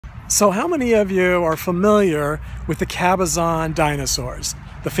So how many of you are familiar with the Cabazon Dinosaurs,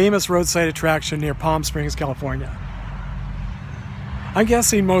 the famous roadside attraction near Palm Springs, California? I'm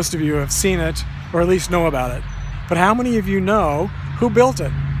guessing most of you have seen it, or at least know about it. But how many of you know who built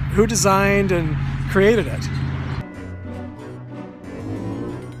it? Who designed and created it?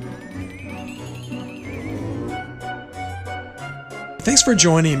 Thanks for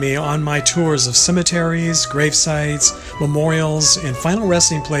joining me on my tours of cemeteries, grave sites, memorials, and final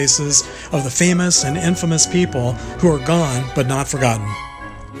resting places of the famous and infamous people who are gone but not forgotten.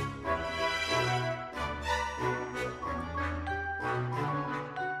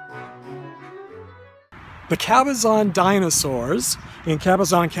 The Cabazon Dinosaurs in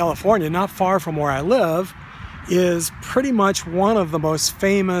Cabazon, California, not far from where I live, is pretty much one of the most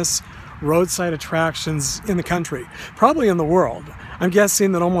famous roadside attractions in the country, probably in the world. I'm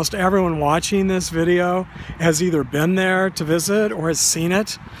guessing that almost everyone watching this video has either been there to visit or has seen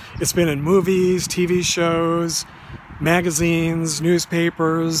it. It's been in movies, TV shows, magazines,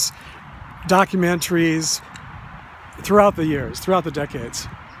 newspapers, documentaries, throughout the years, throughout the decades.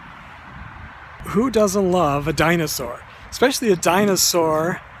 Who doesn't love a dinosaur? Especially a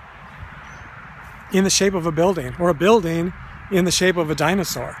dinosaur in the shape of a building, or a building in the shape of a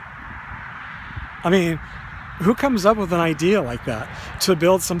dinosaur. I mean, who comes up with an idea like that, to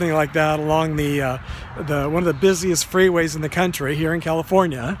build something like that along one of the busiest freeways in the country here in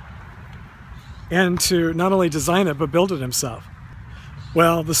California, and to not only design it but build it himself?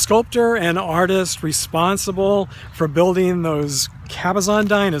 Well, the sculptor and artist responsible for building those Cabazon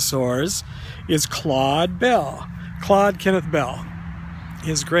dinosaurs is Claude Kenneth Bell.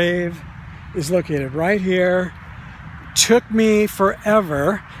 His grave is located right here. Took me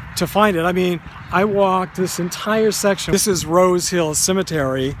forever to find it. I mean, I walked this entire section. This is Rose Hill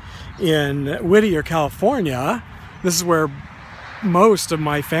Cemetery in Whittier, California. This is where most of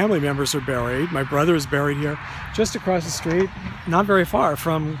my family members are buried. My brother is buried here, just across the street, not very far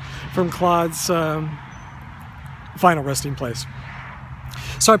from Claude's final resting place.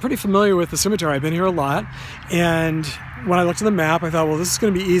 So I'm pretty familiar with the cemetery. I've been here a lot, and when I looked at the map, I thought, well, this is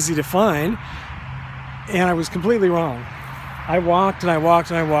going to be easy to find, and I was completely wrong. I walked and I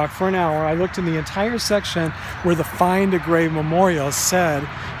walked and I walked for an hour. I looked in the entire section where the Find a Grave Memorial said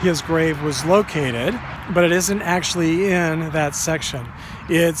his grave was located, but it isn't actually in that section.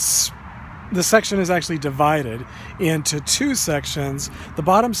 The section is actually divided into two sections. The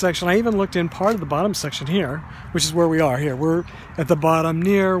bottom section, I even looked in part of the bottom section here, which is where we are here. We're at the bottom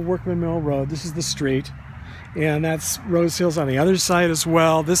near Workman Mill Road. This is the street, and that's Rose Hill's on the other side as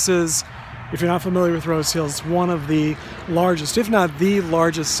well. This is, if you're not familiar with Rose Hill, it's one of the largest, if not the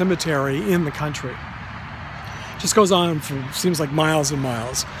largest cemetery in the country. It just goes on for, seems like miles and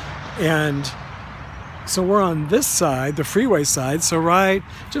miles. And so we're on this side, the freeway side, so right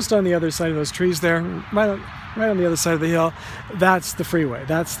just on the other side of those trees there, right on the other side of the hill, that's the freeway.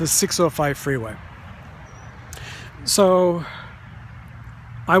 That's the 605 freeway. So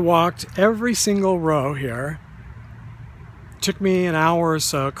I walked every single row here. Took me an hour or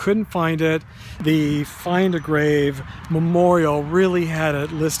so, couldn't find it. The Find a Grave Memorial really had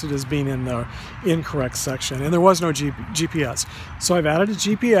it listed as being in the incorrect section, and there was no GPS. So I've added a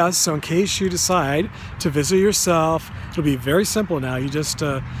GPS, so in case you decide to visit yourself, it'll be very simple now. You just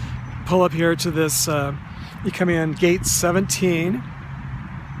pull up here to this, you come in gate 17,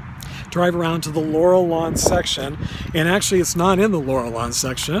 drive around to the Laurel Lawn section, and actually it's not in the Laurel Lawn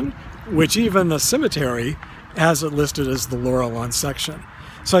section, which even the cemetery has it listed as the Laurel Lawn section.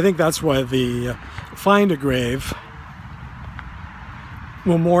 So I think that's why the Find a Grave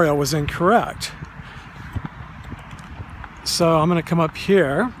Memorial was incorrect. So I'm going to come up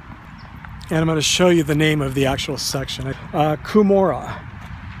here and I'm going to show you the name of the actual section. Cumorah.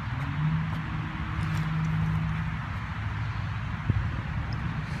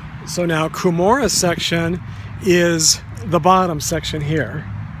 So now Cumorah section is the bottom section here.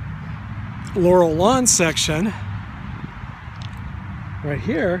 Laurel Lawn section right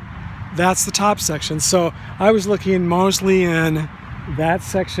here, that's the top section. So I was looking mostly in that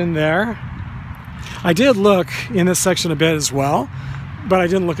section there. I did look in this section a bit as well, but I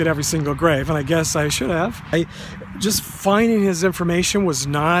didn't look at every single grave, and I guess I should have. Just finding his information was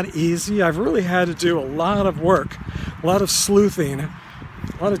not easy. I've really had to do a lot of work, a lot of sleuthing, a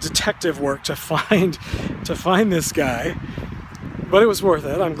lot of detective work to find this guy. But it was worth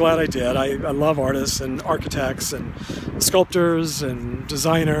it. I'm glad I did. I love artists and architects and sculptors and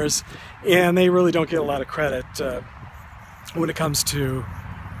designers, and they really don't get a lot of credit when it comes to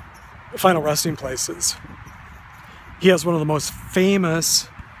final resting places. He has one of the most famous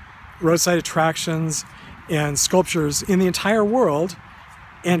roadside attractions and sculptures in the entire world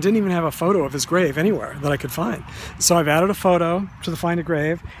and didn't even have a photo of his grave anywhere that I could find. So I've added a photo to the Find a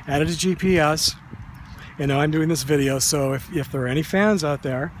Grave, added a GPS, and now I'm doing this video, so if there are any fans out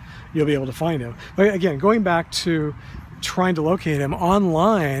there, you'll be able to find him. But again, going back to trying to locate him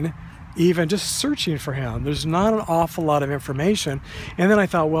online, even just searching for him, there's not an awful lot of information. And then I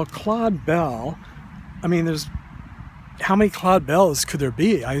thought, well, Claude Bell, I mean, how many Claude Bells could there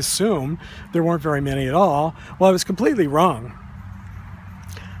be? I assume there weren't very many at all. Well, I was completely wrong.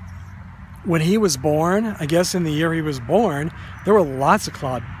 When he was born, I guess in the year he was born, there were lots of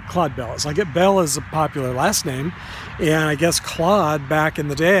Claude Bells. I get Bell is a popular last name, and I guess Claude back in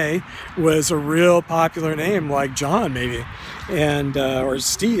the day was a real popular name, like John maybe, and or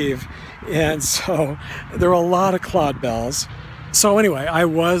Steve, and so there were a lot of Claude Bells. So anyway, I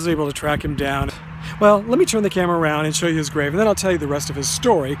was able to track him down. Well, let me turn the camera around and show you his grave, and then I'll tell you the rest of his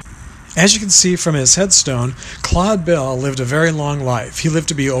story. As you can see from his headstone, Claude Bell lived a very long life. He lived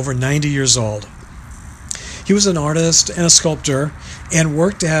to be over 90 years old. He was an artist and a sculptor and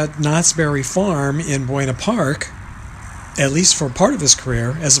worked at Knott's Farm in Buena Park, at least for part of his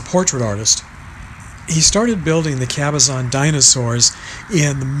career, as a portrait artist. He started building the Cabazon Dinosaurs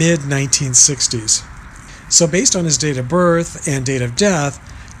in the mid-1960s. So based on his date of birth and date of death,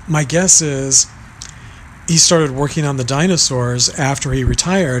 my guess is he started working on the dinosaurs after he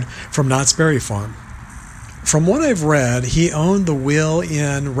retired from Knott's Berry Farm. From what I've read, he owned the Wheel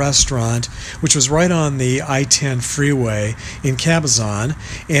Inn restaurant, which was right on the I-10 freeway in Cabazon,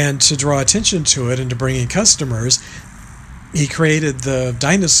 and to draw attention to it and to bring in customers, he created the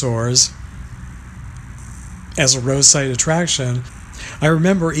dinosaurs as a roadside attraction. I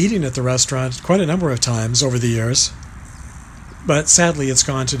remember eating at the restaurant quite a number of times over the years, but sadly it's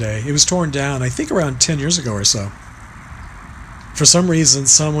gone today. It was torn down, I think, around 10 years ago or so. For some reason,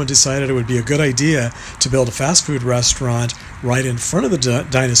 someone decided it would be a good idea to build a fast food restaurant right in front of the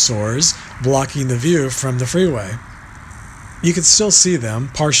dinosaurs, blocking the view from the freeway. You can still see them,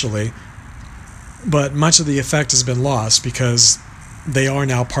 partially, but much of the effect has been lost because they are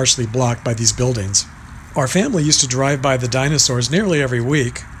now partially blocked by these buildings. Our family used to drive by the dinosaurs nearly every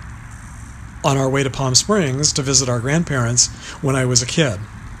week on our way to Palm Springs to visit our grandparents when I was a kid.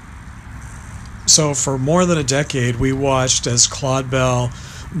 So for more than a decade, we watched as Claude Bell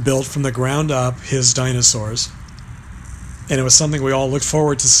built from the ground up his dinosaurs. And it was something we all looked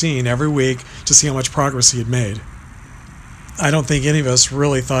forward to seeing every week to see how much progress he had made. I don't think any of us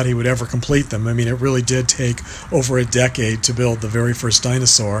really thought he would ever complete them. I mean, it really did take over a decade to build the very first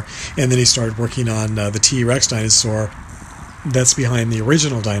dinosaur, and then he started working on the T-Rex dinosaur that's behind the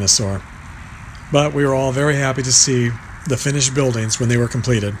original dinosaur. But we were all very happy to see the finished buildings when they were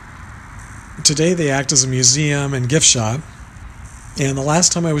completed. Today they act as a museum and gift shop, and the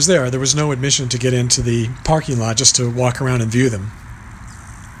last time I was there was no admission to get into the parking lot, just to walk around and view them.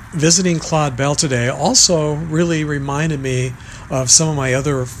 Visiting Claude Bell today also really reminded me of some of my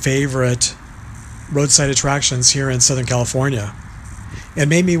other favorite roadside attractions here in Southern California, and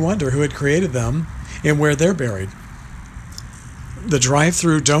made me wonder who had created them and where they're buried. The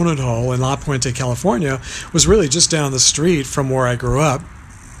drive-through donut hole in La Puente, California was really just down the street from where I grew up,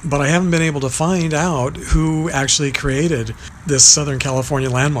 but I haven't been able to find out who actually created this Southern California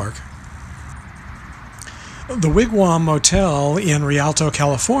landmark. The Wigwam Motel in Rialto,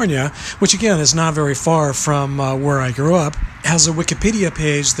 California, which again is not very far from where I grew up, has a Wikipedia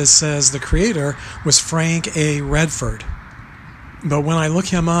page that says the creator was Frank A. Redford. But when I look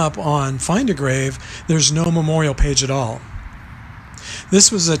him up on Find a Grave, there's no memorial page at all.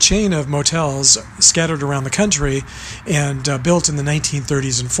 This was a chain of motels scattered around the country and built in the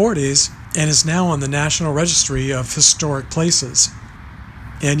 1930s and 40s, and is now on the National Registry of Historic Places.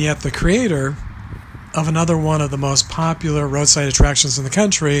 And yet the creator of another one of the most popular roadside attractions in the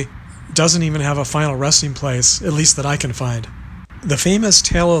country doesn't even have a final resting place, at least that I can find. The famous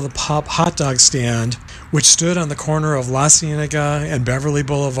Tail of the Pop hot dog stand, which stood on the corner of La Cienega and Beverly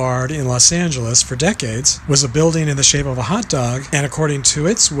Boulevard in Los Angeles for decades, was a building in the shape of a hot dog, and according to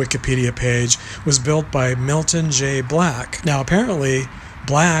its Wikipedia page, was built by Milton J. Black. Now apparently,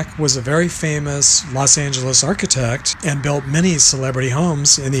 Black was a very famous Los Angeles architect and built many celebrity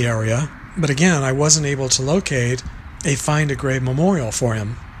homes in the area, but again, I wasn't able to locate a Find a Grave memorial for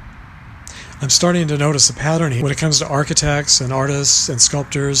him. I'm starting to notice a pattern here when it comes to architects and artists and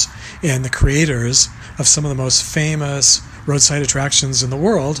sculptors and the creators of some of the most famous roadside attractions in the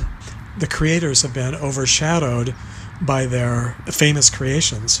world. The creators have been overshadowed by their famous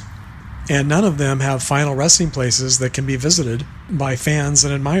creations, and none of them have final resting places that can be visited by fans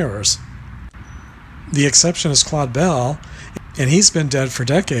and admirers. The exception is Claude Bell, and he's been dead for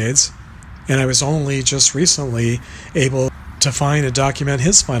decades, and I was only just recently able to find and document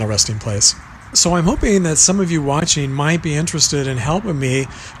his final resting place. So I'm hoping that some of you watching might be interested in helping me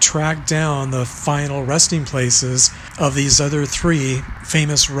track down the final resting places of these other 3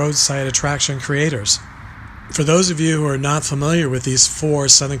 famous roadside attraction creators. For those of you who are not familiar with these 4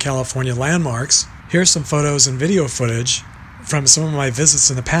 Southern California landmarks, here's some photos and video footage from some of my visits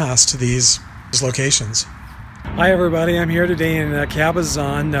in the past to these locations. Hi everybody, I'm here today in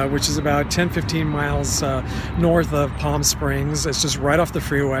Cabazon, which is about 10-15 miles north of Palm Springs. It's just right off the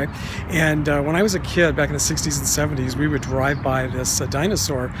freeway. And when I was a kid back in the 60s and 70s, we would drive by this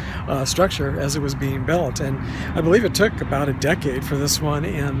dinosaur structure as it was being built. And I believe it took about a decade for this one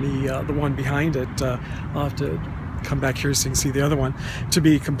and the one behind it, I'll have to come back here so you can see the other one, to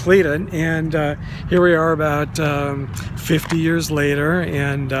be completed. And here we are about 50 years later,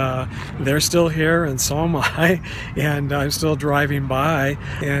 and they're still here, and so am I, and I'm still driving by.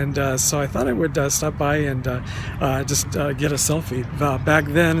 And so I thought I would stop by and just get a selfie. Back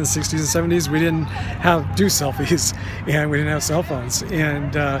then in the 60s and 70s, we didn't do selfies, and we didn't have cell phones,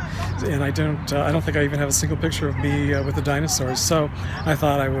 and I don't think I even have a single picture of me with the dinosaurs. So I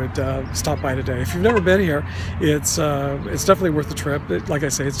thought I would stop by today. If you've never been here, it's definitely worth the trip. Like I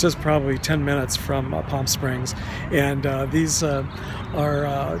say, it's just probably 10 minutes from Palm Springs, and these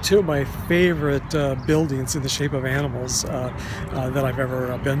are 2 of my favorite buildings in the shape of animals that I've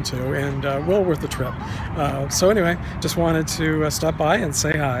ever been to, and well worth the trip. So anyway, just wanted to stop by and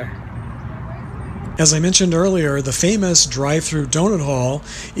say hi. As I mentioned earlier, the famous drive-through donut hall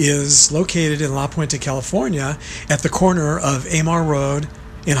is located in La Puente, California, at the corner of Amar Road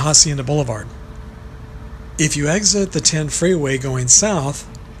and Hacienda Boulevard. If you exit the 10 freeway going south,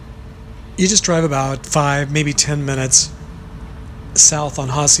 you just drive about 5, maybe 10 minutes south on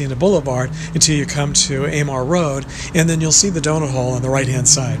Hacienda Boulevard until you come to Amar Road, and then you'll see the donut hall on the right-hand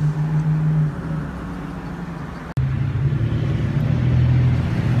side.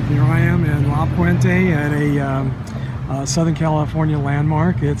 Here I am in La Puente at a Southern California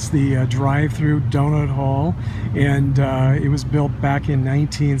landmark. It's the drive-through donut hall, and it was built back in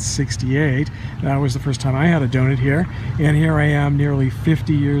 1968. That was the first time I had a donut here, and here I am nearly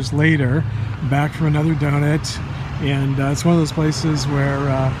 50 years later, back for another donut. And it's one of those places where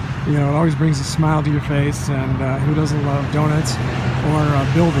you know, it always brings a smile to your face, and who doesn't love donuts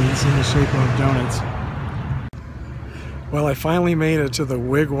or buildings in the shape of donuts. Well, I finally made it to the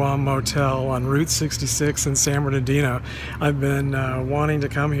Wigwam Motel on Route 66 in San Bernardino. I've been wanting to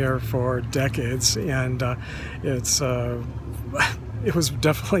come here for decades, and it was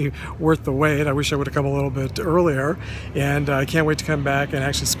definitely worth the wait. I wish I would have come a little bit earlier, and I can't wait to come back and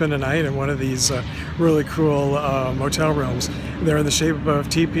actually spend a night in one of these really cool motel rooms. They're in the shape of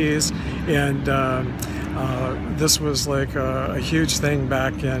teepees, and this was like a huge thing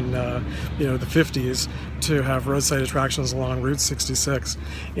back in you know, the 50s to have roadside attractions along Route 66,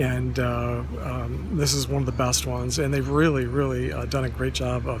 and this is one of the best ones, and they've really done a great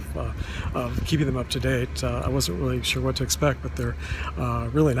job of keeping them up to date. I wasn't really sure what to expect, but they're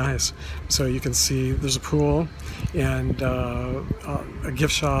really nice. So you can see there's a pool and a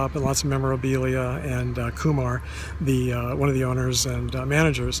gift shop and lots of memorabilia, and Kumar, one of the owners and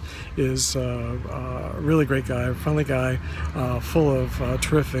managers, is a really great guy, friendly guy, full of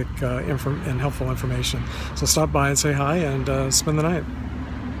terrific and helpful information. So stop by and say hi and spend the night.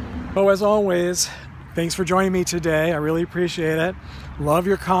 Oh, as always, thanks for joining me today. I really appreciate it. Love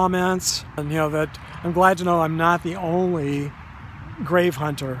your comments, and you know that I'm glad to know I'm not the only grave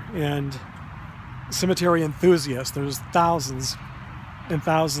hunter and cemetery enthusiast. There's thousands and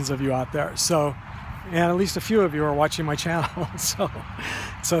thousands of you out there. So, and at least a few of you are watching my channel.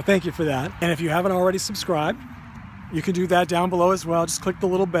 So thank you for that. And if you haven't already subscribed, you can do that down below as well. Just click the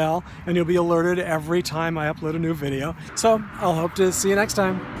little bell and you'll be alerted every time I upload a new video. So I'll hope to see you next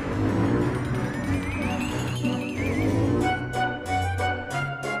time.